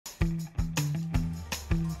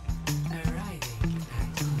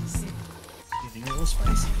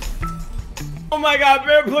little spicy. Oh my god,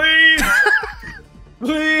 Bear, please!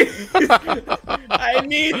 Please! I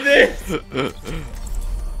need this!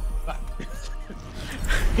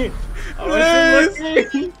 I wasn't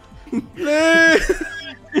looking! Please!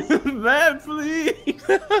 Man, please!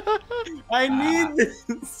 I need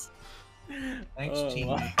this! Thanks, team.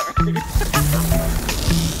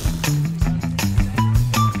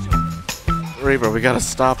 Reaper, we gotta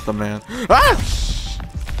stop the man. Ah!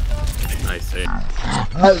 Nice save.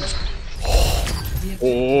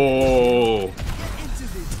 Oh!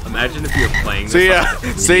 Imagine if you were playing this. See ya!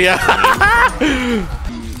 See ya!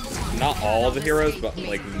 Not all the heroes, but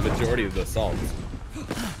like the majority of the assaults.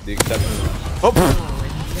 The exception. Oh!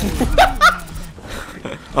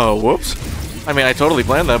 Oh, whoops. I mean, I totally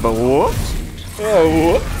planned that, but whoops.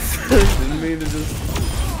 Oh, whoops. Didn't mean to just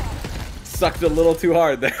sucked a little too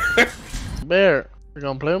hard there. Bear, you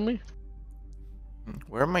gonna play with me?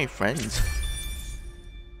 Where are my friends?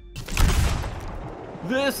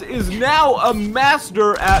 This is now a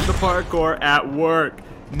master at the parkour at work.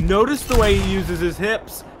 Notice the way he uses his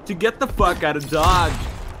hips to get the fuck out of dodge.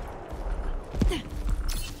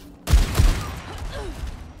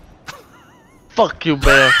 Fuck you,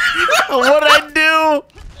 Bear. What'd I do?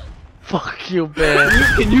 Fuck you, Bear.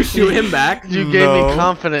 Can you shoot him back? You gave me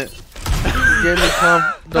confidence. You gave me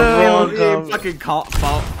the wrong fucking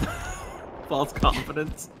false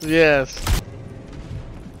confidence. Yes.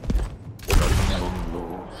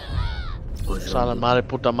 Sale madre,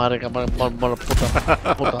 puta madre, puta.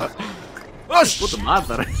 Puta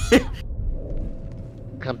madre.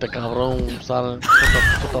 Cante cabrón, sale,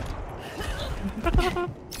 puta.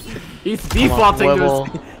 He's defaulting to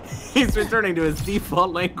his, he's returning to his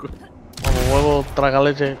default language. Como huevo, traga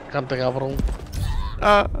leche, cante cabrón.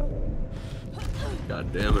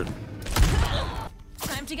 God damn it.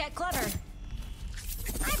 Time to get clever.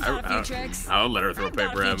 I've got a few tricks. I'll let her throw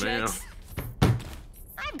paper at me.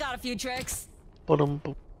 I've got a few tricks. I've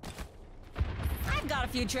got a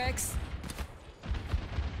few tricks.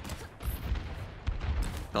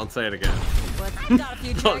 Don't say it again. I've got a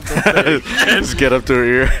few tricks. Just get up to her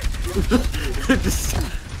ear.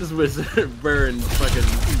 just whisper burn fucking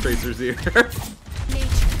Tracer's ear.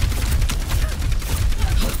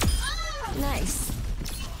 Nice.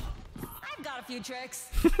 I've got a few tricks.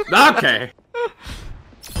 Okay.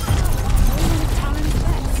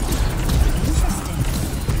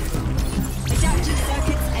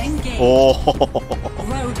 Oh.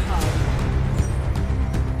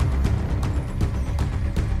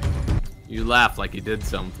 You laugh like you did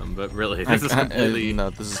something, but really, this is completely no.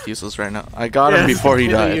 This is useless right now. I got him before he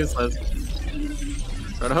died. Useless.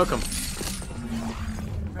 Try to hook him.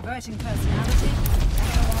 Reversing personality.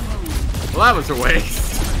 Well, that was a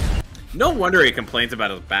waste. No wonder he complains about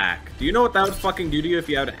his back. Do you know what that would fucking do to you if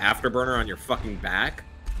you had an afterburner on your fucking back?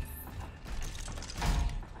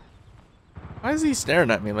 Why is he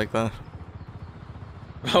staring at me like that?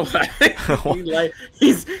 Oh,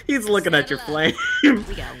 he's looking at your flame.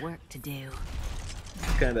 We got work to do.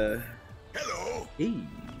 Kinda. Hello. Hey.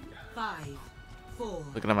 5, 4,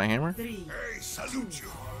 Looking at my hammer? 3. Hey, salute you.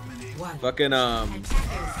 1. Fucking I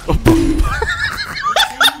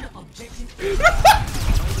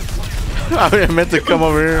meant to come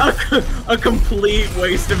over here. a complete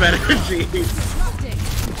waste of energy.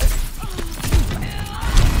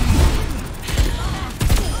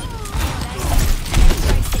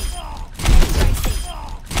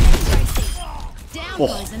 Down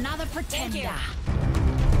goes another pretender.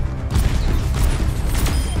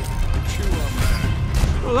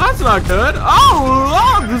 Well, that's not good. Oh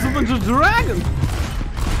Lord, there's a bunch of dragons.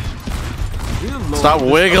 Stop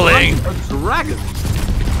wiggling. A dragon.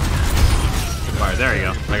 Alright, there you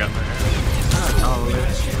go. I got my hair.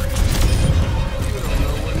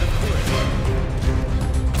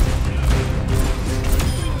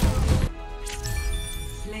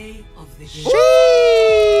 Play of the game.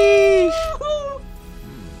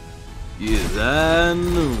 Yes, I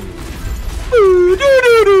know.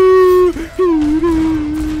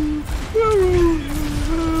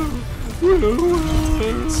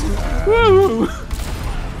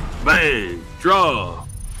 Bang! Draw!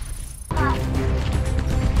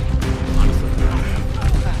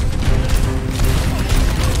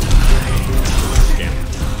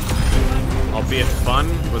 Albeit fun,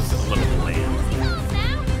 was a little lame.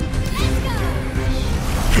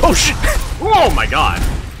 Oh shit! Oh my god!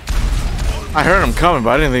 I heard him coming, but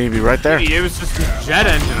I didn't think he'd be right there. It was just a jet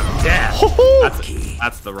engine of death.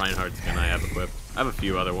 That's the Reinhardt skin I have equipped. I have a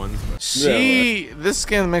few other ones. But See, this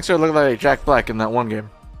skin makes her look like Jack Black in that one game.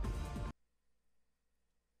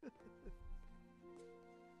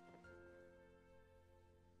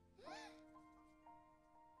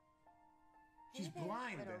 She's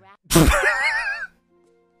blind.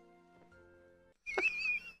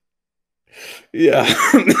 Yeah.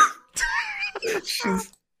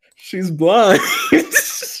 she's blind.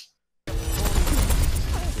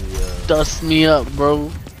 Dust me up, bro.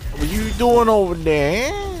 What you doing over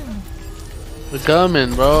there? We're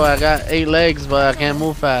coming, bro. I got 8 legs, but I can't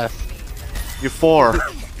move fast. You're 4.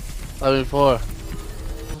 4.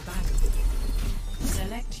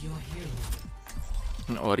 Select your hero.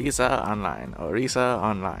 Orisa online. Orisa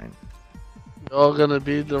online. You're all gonna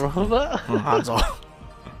be the robot? Hanzo.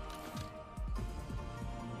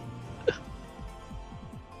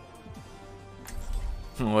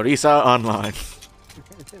 Orisa online.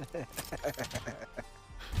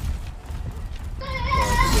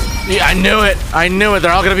 Yeah, I knew it. I knew it.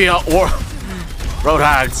 They're all gonna be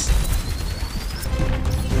roadhogs.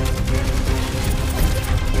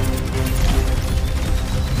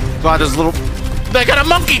 God, there's a little. They got a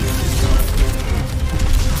monkey.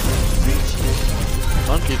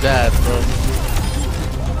 Monkey dad, bro.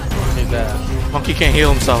 Monkey dad. Monkey can't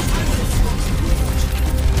heal himself.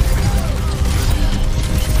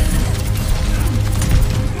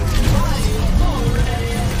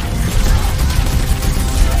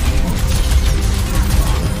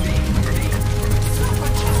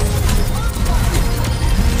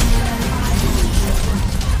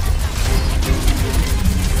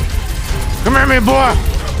 Come here, me boy.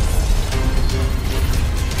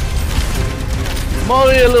 Come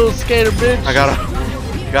over here, little skater bitch. I got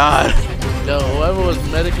him. God. Yo, whoever was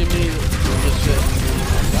medicing me, good shit.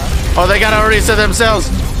 Oh, they gotta reset themselves.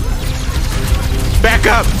 Back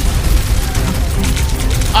up.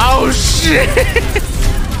 Oh shit.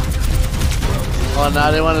 Oh, now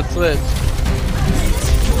they want to switch.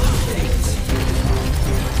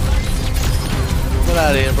 Get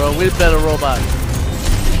out of here, bro. We better robot.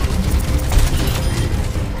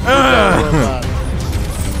 Robot.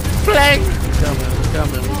 Flank. We're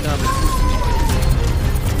coming.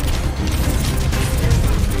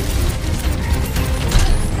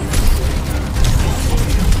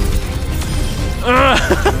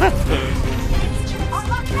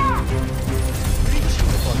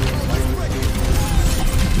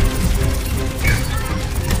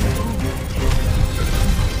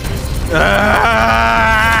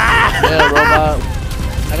 Yeah, robot.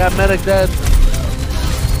 I got medic dead.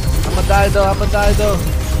 I'ma die though.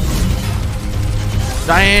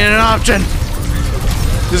 That ain't an option.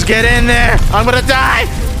 Just get in there. I'm gonna die.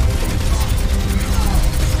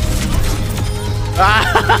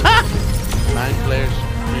 9 players.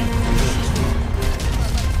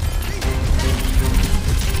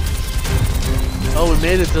 Oh, we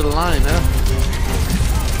made it to the line, huh?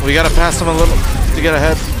 We gotta pass them a little to get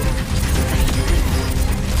ahead.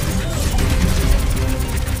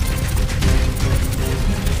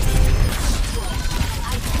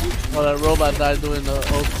 Oh, that robot died doing the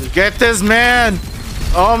ulti. Get this man.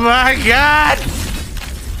 Oh my god.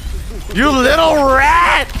 You little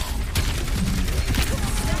rat.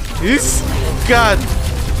 He's God.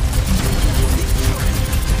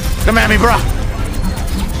 Come at me, bro.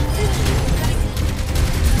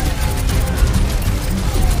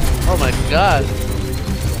 Oh my god.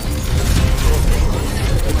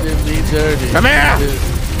 That did me dirty. Come here.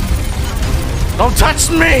 Don't touch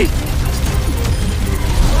me.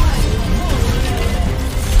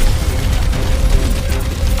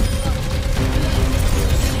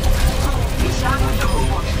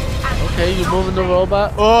 Okay, you moving the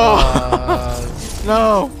robot? Oh.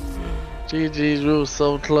 No. GG's, we were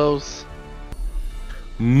so close.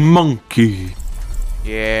 Monkey.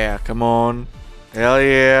 Yeah, come on. Hell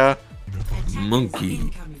yeah.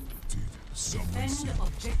 Monkey.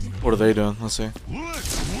 What are they doing? Let's see.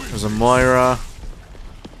 There's a Moira.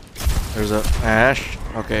 There's a Ashe.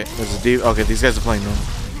 Okay, there's a D. Okay, these guys are playing now.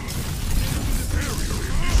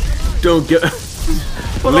 Don't get.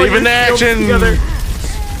 Leaving the action. Together.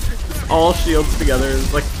 All shields together.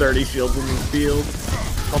 There's like 30 shields in the field.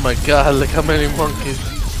 Oh my god, look how many monkeys.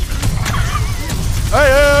 Hey,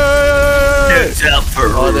 hey, It's up for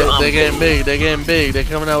Oh, they're getting big. They're getting big. They're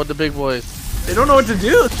coming out with the big boys. They don't know what to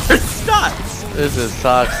do. They're stuck. This is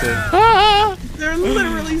toxic. They're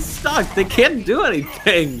literally stuck. They can't do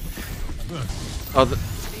anything.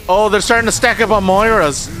 Oh, they're starting to stack up on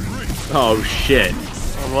Moiras. Oh shit.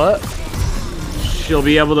 What? She'll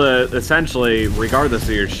be able to essentially, regardless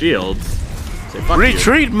of your shields, say fuck you.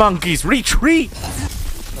 Retreat, monkeys, retreat.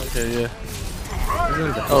 Okay, yeah.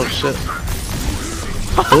 Oh shit.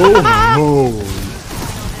 Oh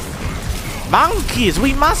Monkeys,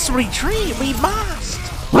 we must retreat. We must.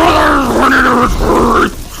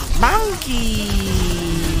 Monkey.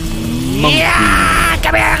 Yeah,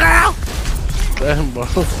 come here, girl. damn, bro.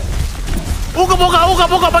 Ooga booga, ooga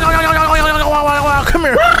booga, come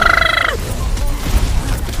here.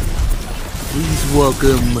 Please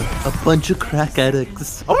welcome a bunch of crack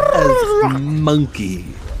addicts as Monkey.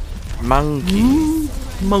 Monkey.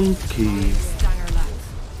 Monkey.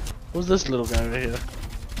 Who's this little guy right here?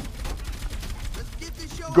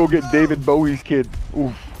 Go get David Bowie's kid.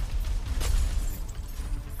 Oof.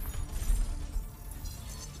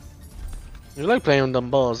 You like playing with them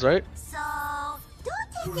balls, right? So,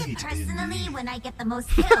 don't take it personally when I get the most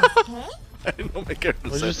kills, okay? I didn't know my character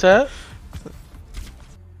What'd said. you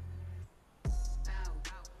say?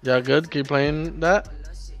 Yeah, good. Keep playing that.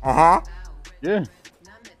 Uh-huh. Yeah.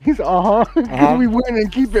 He's uh-huh. We win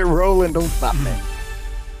and keep it rolling. Don't stop, man.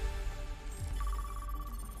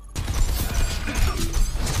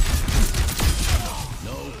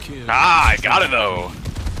 Ah, I got it though.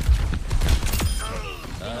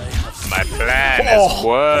 My plan has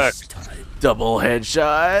worked. Double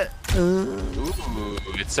headshot.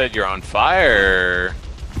 Ooh, it said you're on fire.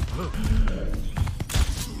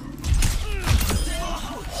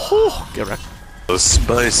 Get wrecked. So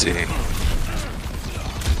spicy.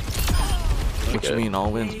 What you mean,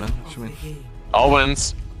 all wins, man? What you mean? All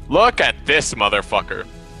wins. Look at this motherfucker.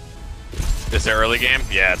 Is it early game?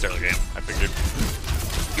 Yeah, it's early game. I figured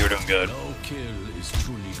you were doing good. No kill is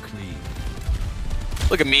truly clean.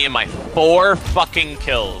 Look at me and my 4 fucking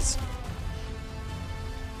kills.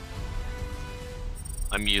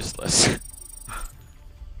 I'm useless.